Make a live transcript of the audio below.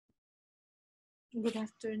Good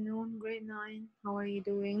afternoon, grade 9. How are you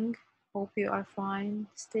doing? Hope you are fine,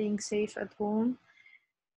 staying safe at home.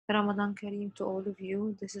 Ramadan Kareem to all of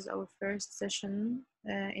you. This is our first session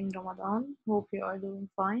in Ramadan. Hope you are doing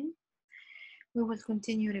fine. We will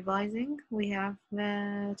continue revising. We have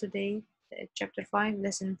today chapter 5,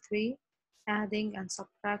 lesson 3, adding and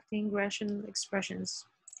subtracting rational expressions.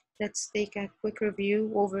 Let's take a quick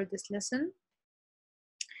review over this lesson.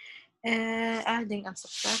 Adding and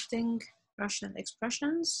subtracting rational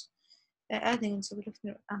expressions. Adding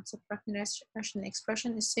and subtracting rational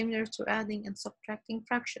expression is similar to adding and subtracting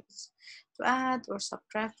fractions. To add or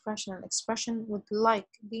subtract rational expression with like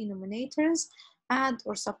denominators, add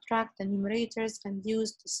or subtract the numerators and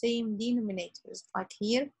use the same denominators. Like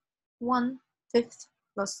here, 1/5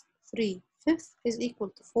 plus 3/5 is equal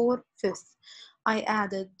to 4/5. I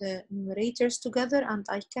added the numerators together and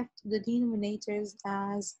I kept the denominators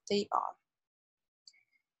as they are.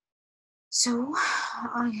 So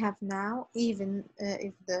I have now, even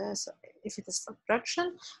if it is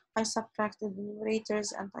subtraction, I subtracted the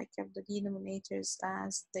numerators and I kept the denominators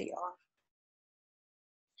as they are.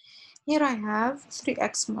 Here I have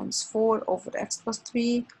 3x minus 4 over x plus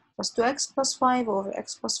 3 plus 2x plus 5 over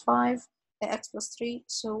x plus 5, x plus 3.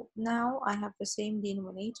 So now I have the same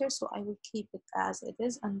denominator, so I will keep it as it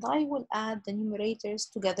is and I will add the numerators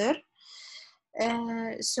together.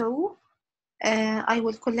 I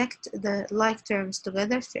will collect the like terms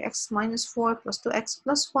together, 3x minus 4 plus 2x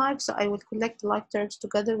plus 5. So I will collect the like terms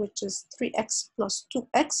together, which is 3x plus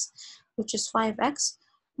 2x, which is 5x,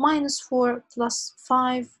 minus 4 plus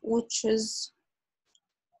 5, which is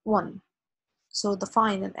 1. So the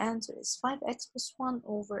final answer is 5x plus 1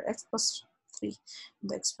 over x plus 3.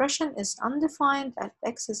 The expression is undefined at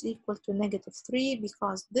x is equal to -3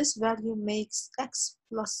 because this value makes x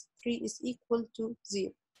plus 3 is equal to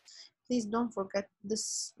 0. Please don't forget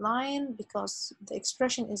this line because the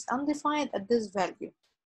expression is undefined at this value.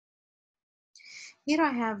 Here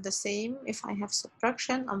I have the same. If I have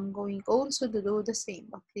subtraction, I'm going also to do the same,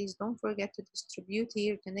 but please don't forget to distribute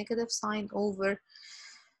here the negative sign over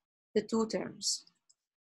the two terms.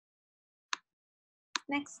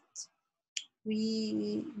 Next,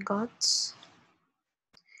 we got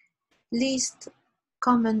least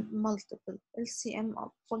common multiple, LCM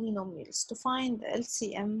of polynomials. To find the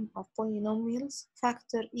LCM of polynomials,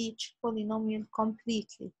 factor each polynomial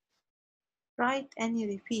completely. Write any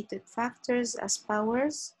repeated factors as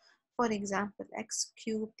powers. For example, x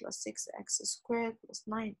cubed plus 6x squared plus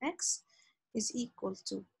 9x is equal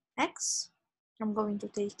to x. I'm going to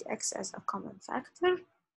take x as a common factor.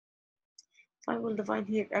 I will divide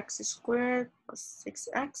here x squared plus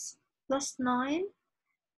 6x plus 9.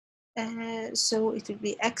 So it will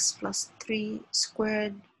be x plus 3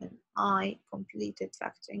 squared when I completed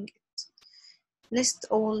factoring it. List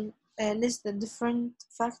the different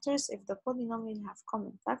factors. If the polynomial have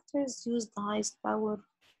common factors, use the highest power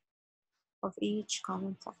of each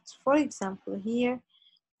common factor. For example, here,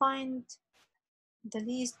 find the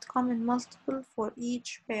least common multiple for each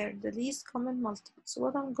pair, the least common multiple. So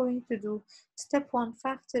what I'm going to do, step 1,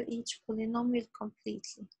 factor each polynomial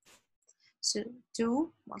completely. So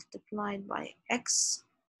 2 multiplied by x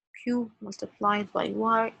cubed multiplied by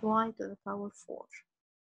y to the power 4.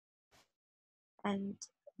 And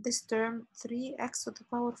this term 3x to the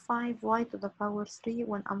power 5, y to the power 3,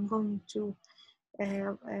 when I'm going to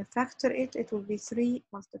factor it, it will be 3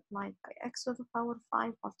 multiplied by x to the power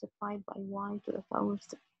 5 multiplied by y to the power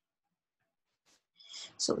 3.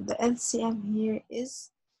 So the LCM here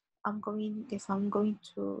is, if I'm going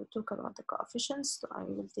to talk about the coefficients, so I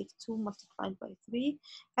will take 2 multiplied by 3,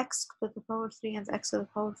 x to the power 3 and x to the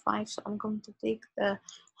power 5. So I'm going to take the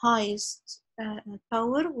highest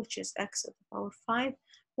power, which is x to the power 5,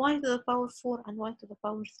 y to the power 4, and y to the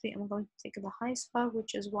power 3. I'm going to take the highest power,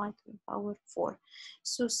 which is y to the power 4.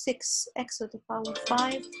 So 6x to the power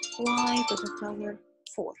 5, y to the power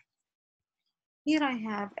 4. Here I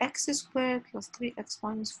have x squared plus 3x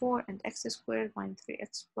minus 4 and x squared minus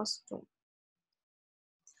 3x plus 2.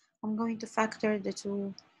 I'm going to factor the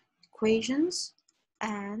two equations,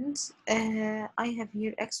 and I have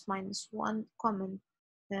here x minus 1 common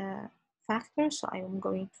factor, so I am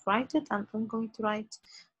going to write it, and I'm going to write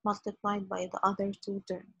multiplied by the other two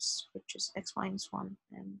terms, which is x minus 1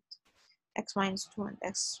 and x minus 2 and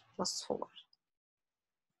x plus 4.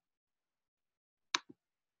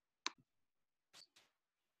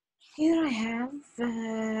 Here I have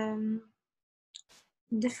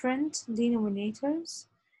different denominators.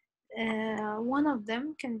 One of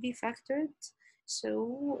them can be factored.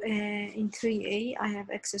 So in 3a, I have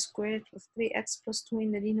x squared plus 3x plus 2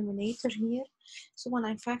 in the denominator here. So when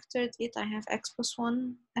I factored it, I have x plus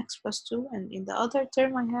 1, x plus 2, and in the other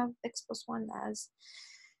term, I have x plus 1 as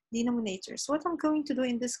denominator. So what I'm going to do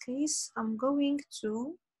in this case, I'm going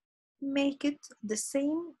to make it the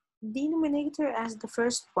same denominator as the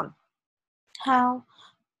first one. How?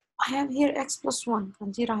 I have here x plus 1,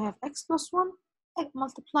 and here I have x plus 1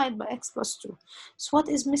 multiplied by x plus 2. So what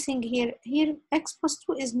is missing here? Here x plus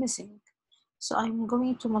 2 is missing. So I'm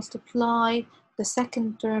going to multiply the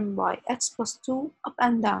second term by x plus 2 up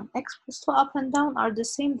and down. X plus 2 up and down are the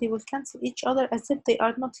same. They will cancel each other as if they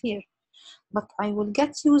are not here. But I will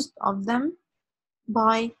get used of them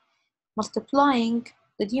by multiplying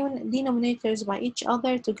the denominators by each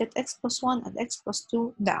other to get x plus 1 and x plus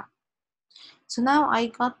 2 down. So now I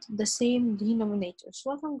got the same denominator.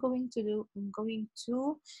 So what I'm going to do, I'm going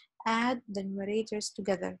to add the numerators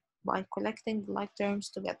together by collecting the like terms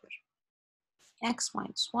together. X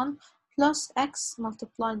minus 1 plus x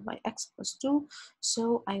multiplied by x plus 2.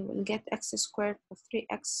 So I will get x squared plus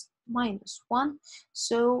 3x minus 1.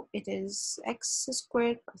 So it is x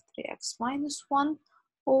squared plus 3x minus 1.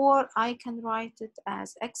 Or I can write it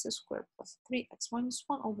as x squared plus 3x minus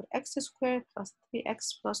 1 over x squared plus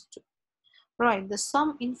 3x plus 2. Right, the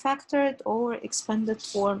sum in factored or expanded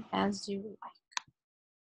form as you like.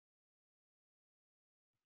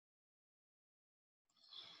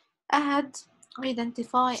 Add,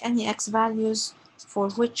 identify any x values for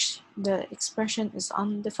which the expression is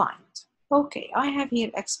undefined. Okay, I have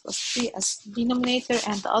here x plus 3 as denominator,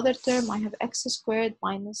 and the other term I have x squared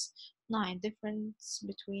minus 9, difference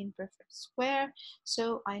between perfect square.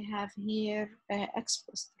 So I have here x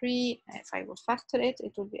plus 3. If I will factor it,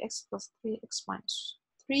 it will be x plus 3x minus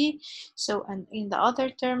 3. So, and in the other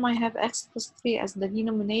term, I have x plus 3 as the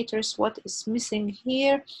denominators. What is missing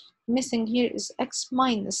here? Missing here is x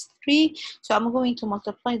minus 3. So I'm going to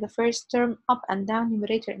multiply the first term up and down,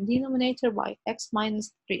 numerator and denominator, by x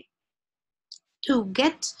minus 3 to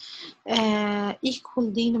get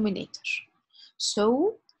equal denominator.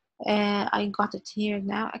 So I got it here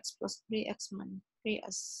now, x plus 3, x minus 3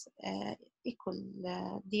 as equal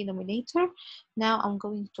denominator. Now I'm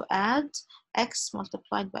going to add x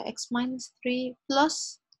multiplied by x minus 3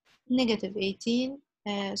 plus negative 18.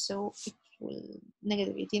 So it will,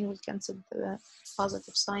 negative 18 will cancel the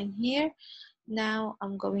positive sign here. Now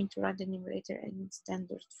I'm going to write the numerator in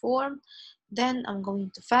standard form. Then I'm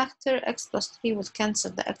going to factor. X plus 3 will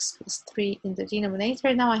cancel the x plus 3 in the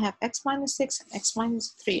denominator. Now I have x minus 6 and x minus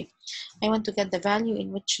 3. I want to get the value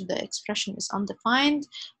in which the expression is undefined,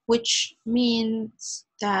 which means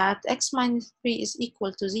that x minus 3 is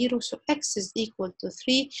equal to 0. So x is equal to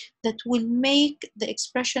 3. That will make the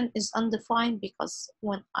expression is undefined, because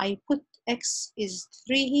when I put x is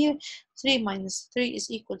 3 here, 3 minus 3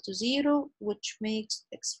 is equal to 0, which makes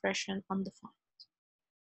the expression undefined.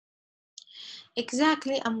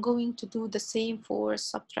 Exactly, I'm going to do the same for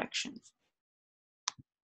subtraction.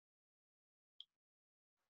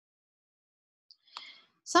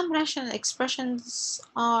 Some rational expressions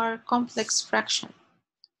are complex fraction.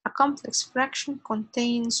 A complex fraction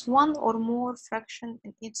contains one or more fraction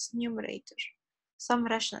in its numerator. Some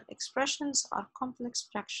rational expressions are complex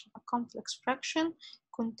fraction. A complex fraction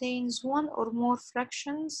contains one or more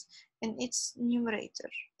fractions in its numerator,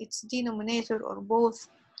 its denominator, or both.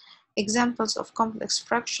 Examples of complex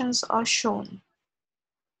fractions are shown.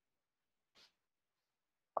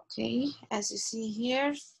 Okay, as you see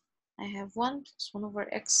here, I have 1 plus 1 over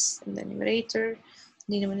x in the numerator.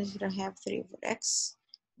 Denominator, I have 3 over x.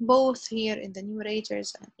 Both here in the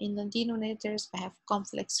numerators and in the denominators, I have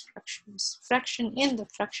complex fractions. Fraction in the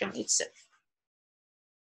fraction itself.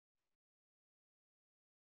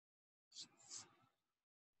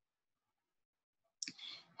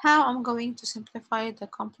 How I'm going to simplify the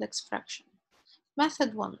complex fraction.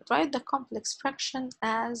 Method 1, write the complex fraction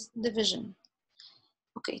as division.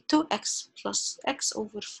 Okay, 2x plus x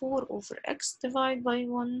over 4 over x divided by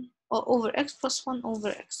 1, or over x plus 1 over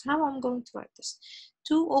x. How I'm going to write this?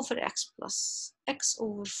 2 over x plus x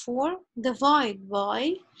over 4 divided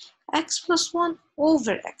by x plus 1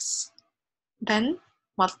 over x. Then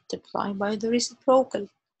multiply by the reciprocal.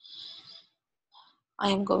 I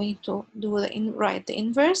am going to do write the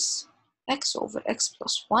inverse, x over x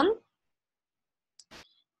plus 1.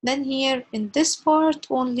 Then here in this part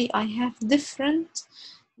only I have different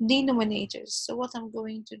denominators. So what I'm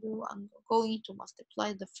going to do, I'm going to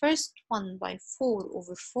multiply the first one by 4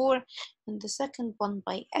 over 4 and the second one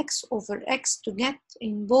by x over x to get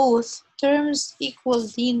in both terms equal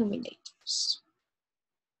denominators.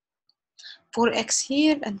 4x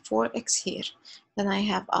here and 4x here. Then I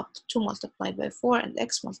have up 2 multiplied by 4 and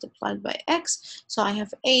x multiplied by x. So I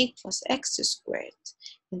have 8 plus x squared.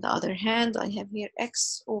 On the other hand, I have here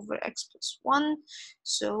x over x plus 1.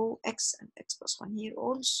 So x and x plus 1 here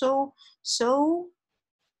also. So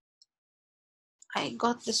I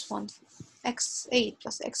got this one, x8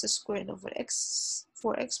 plus x squared over x,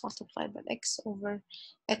 4x multiplied by x over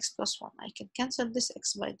x plus 1. I can cancel this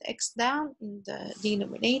x by the x down in the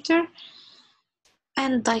denominator.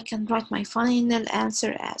 And I can write my final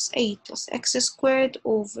answer as 8 plus x squared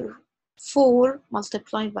over 4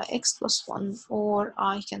 multiplied by x plus 1, or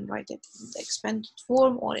I can write it in the expanded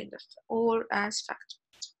form or as factor.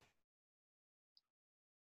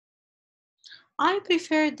 I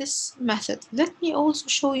prefer this method. Let me also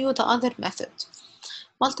show you the other method.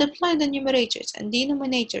 Multiply the numerators and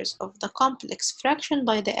denominators of the complex fraction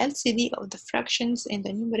by the LCD of the fractions in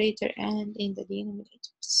the numerator and in the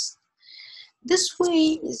denominators. This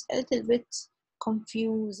way is a little bit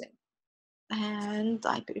confusing, and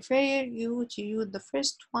I prefer you to use the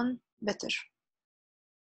first one better.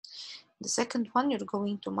 The second one, you're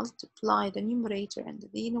going to multiply the numerator and the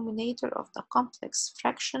denominator of the complex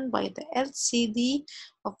fraction by the LCD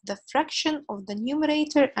of the fraction of the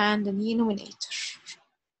numerator and the denominator.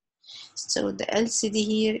 So the LCD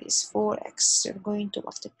here is 4x. You're going to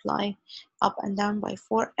multiply up and down by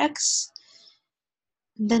 4x.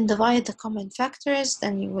 Then divide the common factors,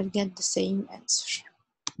 then you will get the same answer.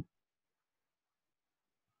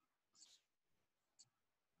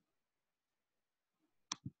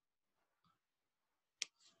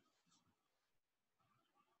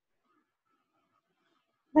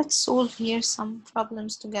 Let's solve here some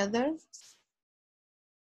problems together.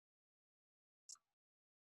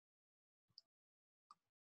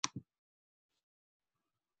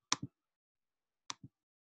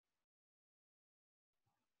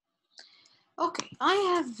 Okay, I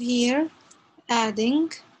have here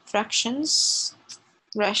adding fractions,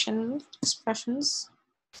 rational expressions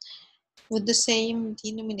with the same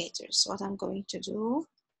denominators. What I'm going to do,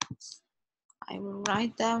 I will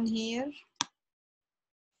write down here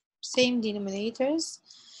same denominators.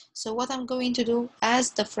 So what I'm going to do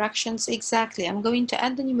as the fractions exactly, I'm going to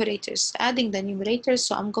add the numerators, adding the numerators,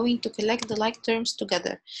 so I'm going to collect the like terms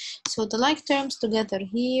together. So the like terms together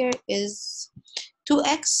here is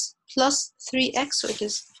 2x plus 3x, so it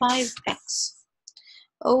is 5x.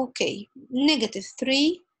 Okay, negative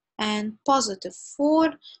 3 and positive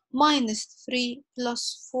 4 minus 3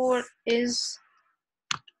 plus 4 is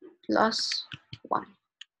plus 1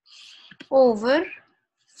 over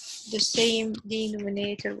the same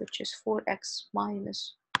denominator, which is 4x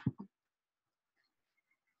minus 1.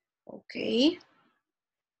 Okay,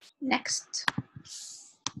 next.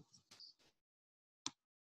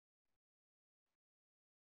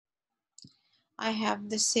 I have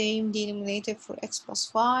the same denominator for x plus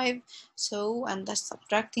 5, so, and that's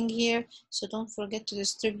subtracting here, so don't forget to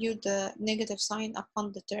distribute the negative sign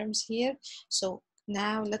upon the terms here. So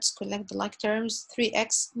now let's collect the like terms,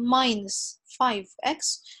 3x minus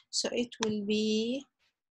 5x, so it will be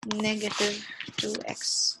negative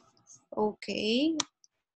 2x. Okay,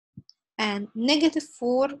 and negative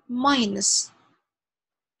 4 minus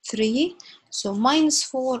 3, so minus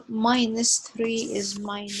 4 minus 3 is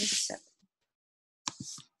minus 7.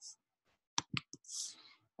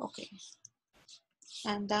 Okay,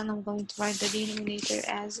 and then I'm going to write the denominator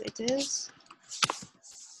as it is.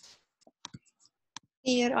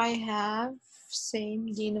 Here I have same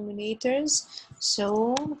denominators,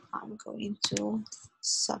 so I'm going to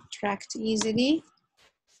subtract easily.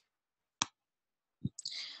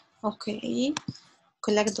 Okay,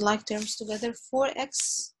 collect the like terms together.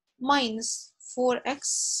 4x minus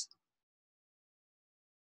 4x,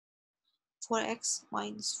 4x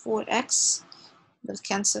minus 4x will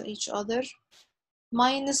cancel each other,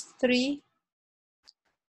 minus 3,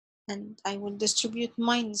 and I will distribute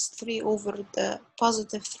minus 3 over the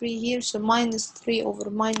positive 3 here, so minus 3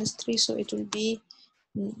 over minus 3, so it will be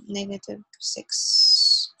negative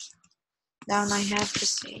 6. Down I have the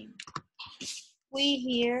same. We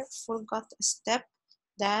here forgot a step,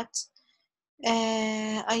 that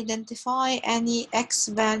identify any x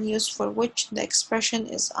values for which the expression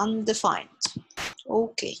is undefined.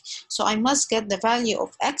 Okay, so I must get the value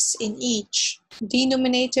of x in each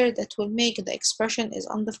denominator that will make the expression is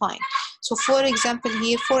undefined. So for example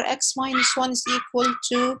here, 4x minus 1 is equal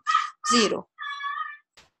to 0.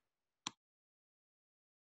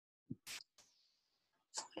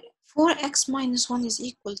 4x minus 1 is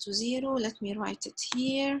equal to 0. Let me write it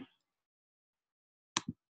here.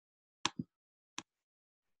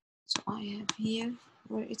 So I have here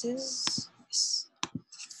where it is. Yes.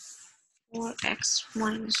 4x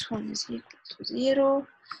minus 1 is equal to 0.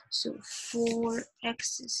 So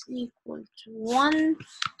 4x is equal to 1.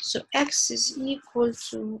 So x is equal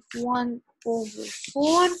to 1 over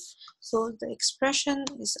 4. So the expression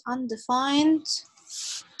is undefined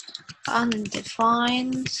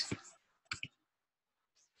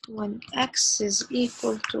when x is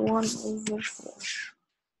equal to 1 over 4.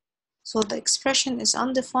 So the expression is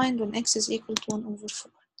undefined when x is equal to 1 over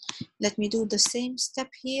 4. Let me do the same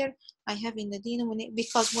step here. I have in the denominator,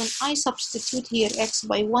 because when I substitute here x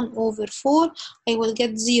by 1 over 4, I will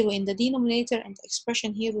get 0 in the denominator and the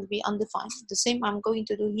expression here will be undefined. The same I'm going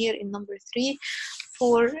to do here in number 3.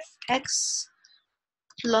 4x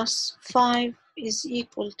plus 5 is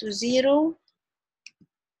equal to 0.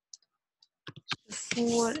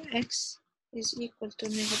 4x is equal to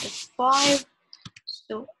 -5.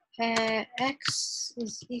 So x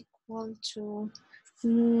is equal to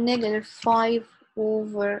 -5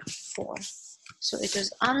 over 4. So it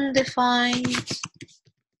is undefined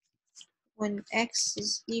when x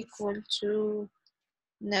is equal to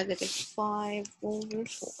 -5 over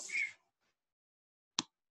 4.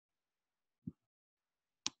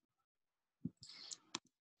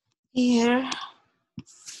 Here,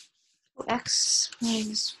 x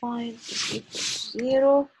minus 5 is equal to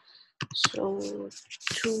 0. So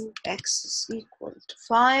 2x is equal to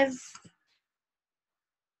 5.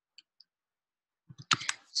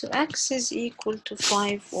 So x is equal to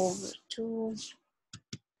 5 over 2.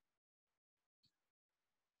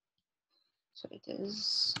 So it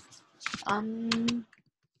is undefined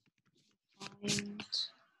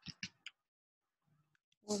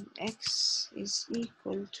when x is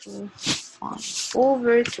equal to 5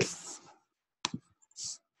 over 2.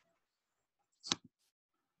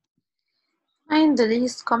 Find the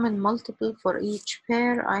least common multiple for each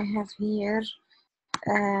pair. I have here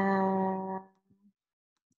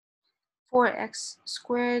 4x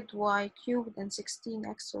squared y cubed and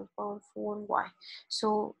 16x to the power 4y.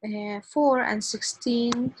 So 4 and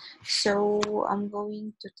 16, so I'm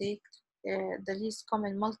going to take the least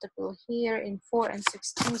common multiple here in 4 and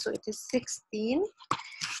 16, so it is 16.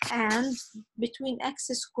 And between x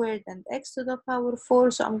squared and x to the power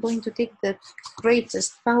 4, so I'm going to take the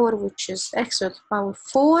greatest power, which is x to the power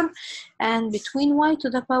 4, and between y to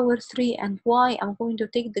the power 3 and y, I'm going to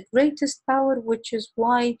take the greatest power, which is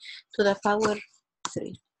y to the power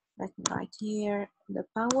 3. Let me write here the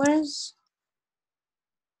powers.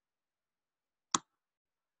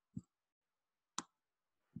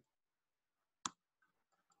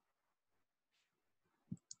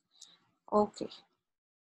 Okay,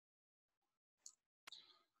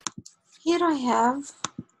 here I have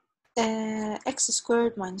x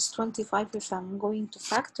squared minus 25. If I'm going to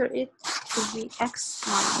factor it, will be x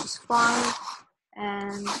minus 5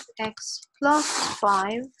 and x plus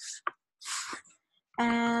 5.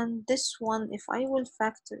 And this one, if I will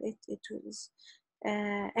factor it, it is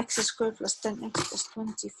x squared plus 10x plus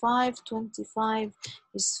 25. 25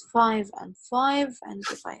 is 5 and 5, and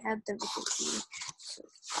if I add them, it will be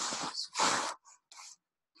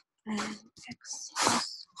and x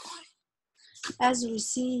plus 5. As we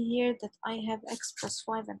see here that I have x plus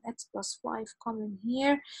 5 and x plus 5 common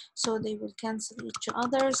here, so they will cancel each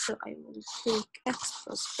other. So I will take x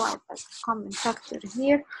plus 5 as a common factor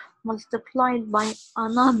here, multiplied by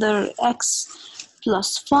another x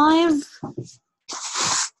plus 5,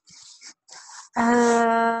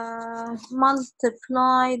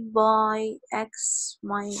 multiplied by x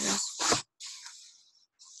minus 5.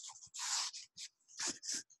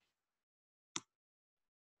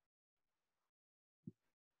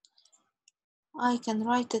 I can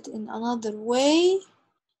write it in another way.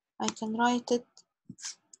 I can write it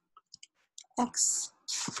x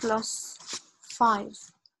plus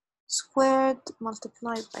 5 squared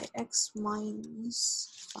multiplied by x minus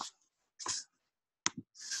 5.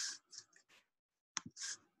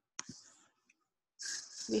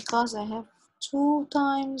 Because I have 2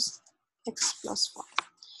 times x plus 5.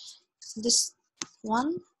 This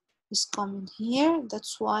one is common here.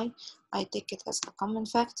 That's why I take it as a common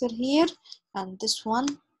factor here. And this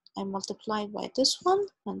one, I multiply by this one.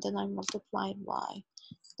 And then I multiply by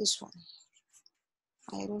this one.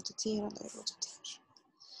 I wrote it here and I wrote it here.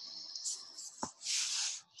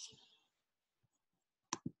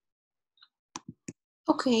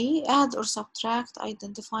 Okay, add or subtract,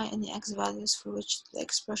 identify any x values for which the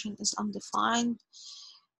expression is undefined.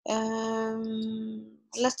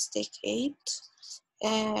 Let's take 8.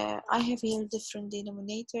 I have here different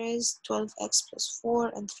denominators, 12x plus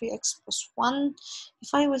 4 and 3x plus 1.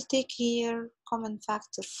 If I will take here common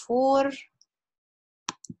factor 4,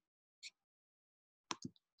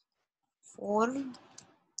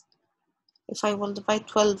 If I will divide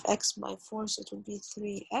 12x by 4, so it will be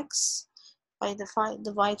 3x. If I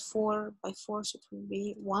divide 4 by 4, so it will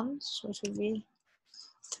be 1, so it will be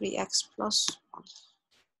 3x plus 1.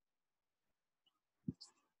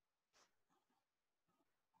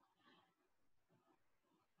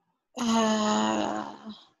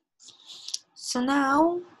 So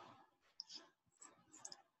now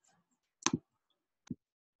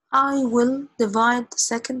I will divide the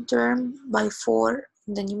second term by 4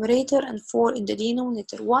 in the numerator and 4 in the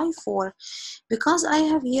denominator. Why 4? Because I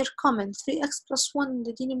have here common 3x plus 1 in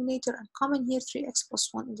the denominator and common here 3x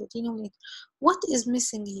plus 1 in the denominator. What is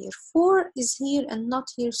missing here? 4 is here and not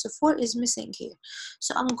here, so 4 is missing here.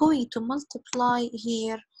 So I'm going to multiply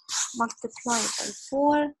here, multiply by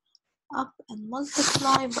 4 up and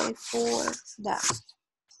multiply by 4 down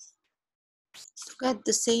to get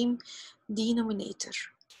the same denominator.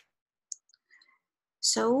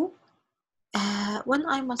 So when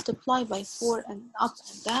I multiply by 4 and up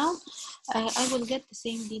and down, I will get the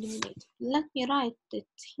same denominator. Let me write it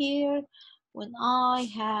here when I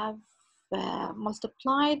have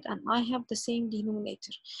multiplied and I have the same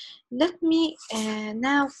denominator. Let me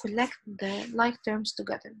now collect the like terms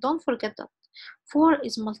together. Don't forget that 4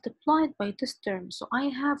 is multiplied by this term. So I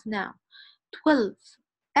have now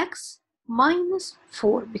 12x minus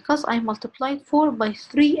 4 because I multiplied 4 by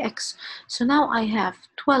 3x. So now I have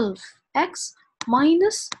 12x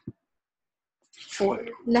minus 4.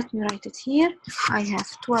 Let me write it here. I have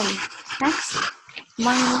 12x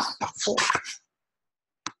minus 4.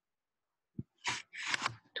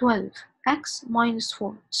 12x minus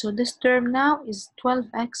 4. So this term now is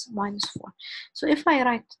 12x minus 4. So if I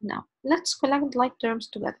write now, let's collect like terms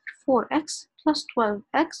together. 4x plus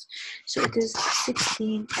 12x, so it is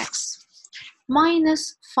 16x.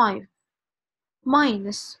 Minus 5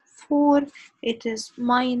 minus 4, it is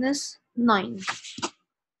minus 9.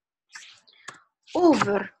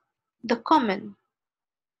 Over the common,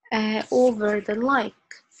 over the like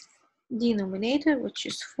denominator, which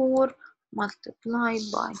is 4 multiplied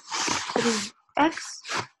by 3x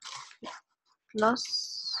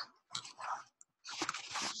plus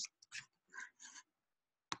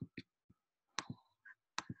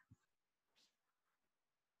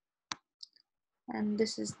and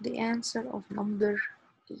this is the answer of number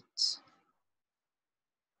 8.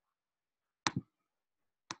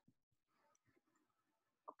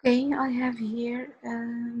 Okay, I have here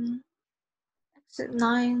 9,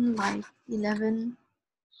 like 11,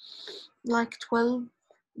 like 12.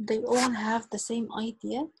 They all have the same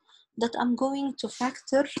idea that I'm going to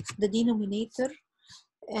factor the denominator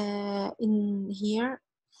in here,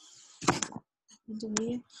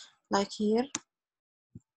 like here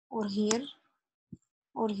or here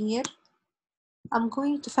or here. I'm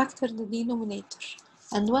going to factor the denominator,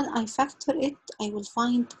 and when I factor it, I will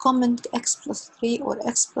find common x plus 3 or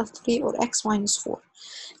x plus 3 or x minus 4.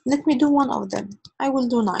 Let me do one of them. I will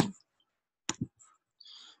do 9.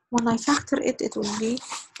 When I factor it, it will be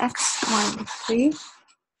x minus 3,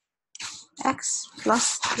 x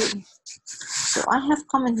plus 3. So I have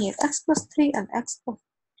common here x plus 3 and x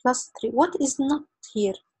plus 3. What is not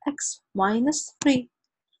here? X minus 3.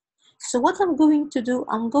 So what I'm going to do,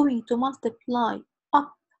 I'm going to multiply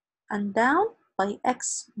up and down by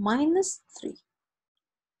x minus 3.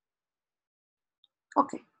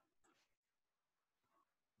 Okay.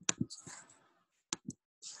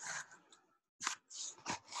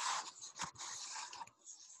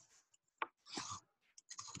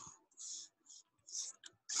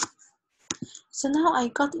 So now I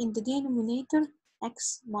got in the denominator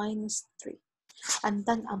x minus 3. And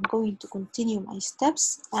then I'm going to continue my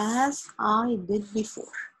steps as I did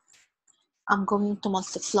before. I'm going to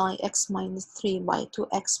multiply x minus 3 by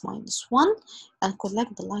 2x minus 1 and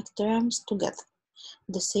collect the like terms together.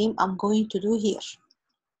 The same I'm going to do here.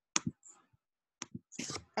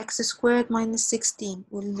 X squared minus 16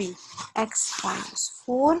 will be x minus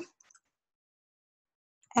 4,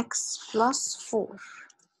 x plus 4.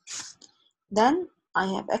 Then I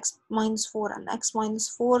have x minus 4 and x minus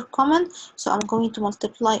 4 common, so I'm going to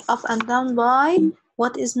multiply up and down by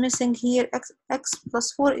what is missing here. X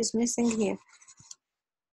plus 4 is missing here.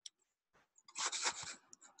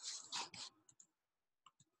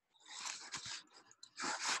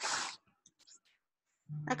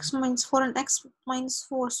 X minus 4 and x minus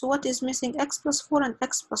 4. So what is missing? X plus 4 and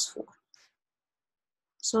x plus 4.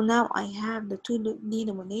 So now I have the two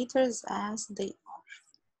denominators as they are.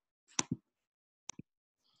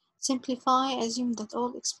 Simplify, assume that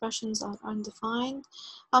all expressions are undefined.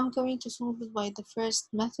 I'm going to solve it by the first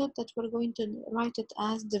method that we're going to write it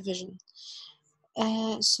as division.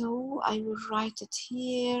 So I will write it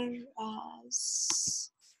here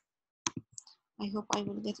as I hope I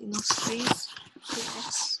will get enough space.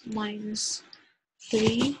 2x minus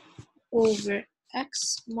 3 over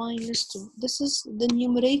x minus 2. This is the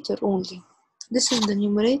numerator only. This is the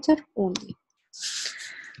numerator only.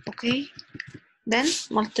 Okay, then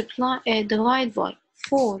divide by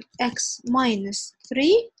 4x minus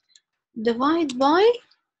 3, divide by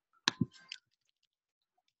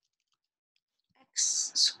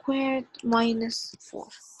x squared minus 4.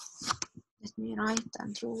 Let me write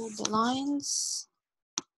and draw the lines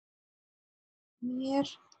here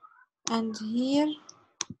and here.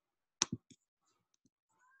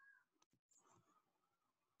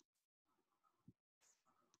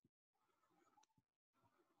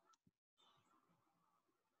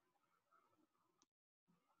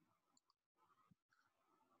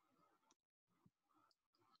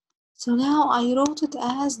 So now I wrote it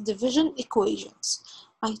as division equations.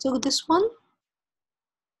 I took this one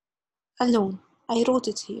alone. I wrote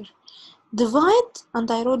it here. Divide, and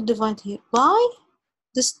I wrote divide here by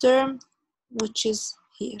this term which is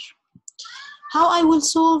here. How I will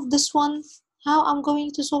solve this one? How I'm going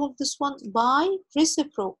to solve this one? By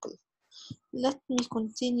reciprocal. Let me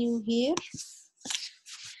continue here.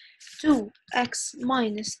 2x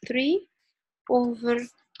minus 3 over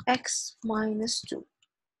x minus 2.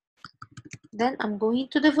 Then I'm going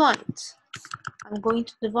to divide. I'm going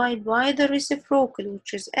to divide by the reciprocal,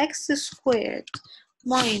 which is x squared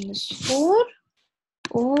minus 4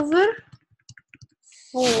 over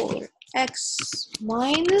 4x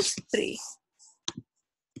minus 3.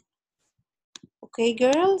 Okay,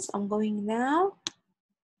 girls, I'm going now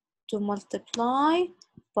to multiply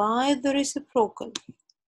by the reciprocal.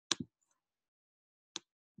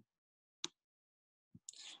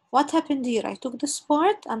 What happened here? I took this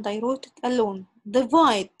part and I wrote it alone.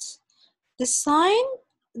 Divide. The sign,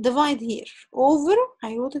 divide here. Over,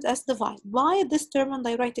 I wrote it as divide. By this term and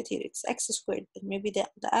I write it here. It's x squared. But maybe the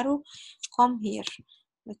arrow come here.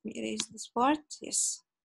 Let me erase this part. Yes.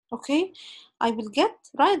 Okay. I will get,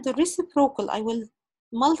 right, the reciprocal. I will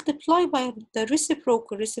multiply by the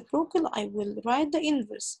reciprocal. Reciprocal, I will write the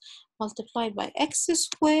inverse. Multiply by x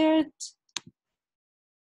squared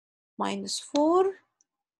minus 4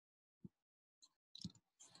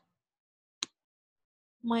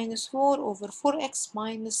 minus 4 over 4x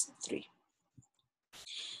minus 3.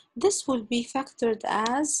 This will be factored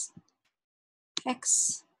as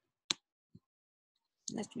x.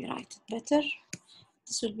 Let me write it better.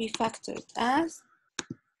 This will be factored as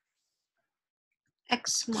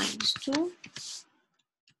x minus 2,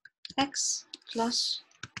 x plus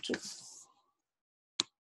 2.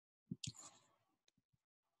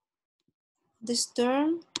 This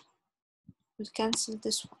term will cancel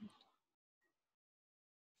this one.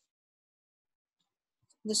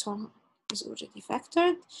 This one is already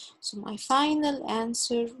factored. So my final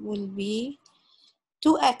answer will be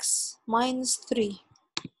 2x minus 3.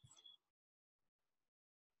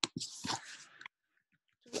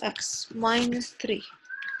 2x minus 3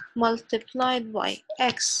 multiplied by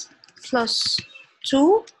x plus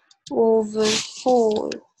 2 over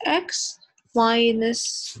 4x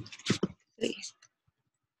minus 3.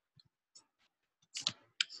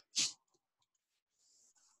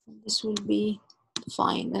 This will be the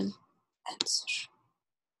final answer.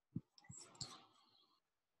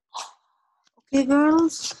 Okay,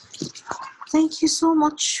 girls, thank you so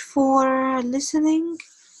much for listening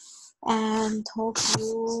and hope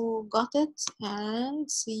you got it, and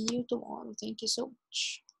see you tomorrow. Thank you so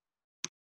much.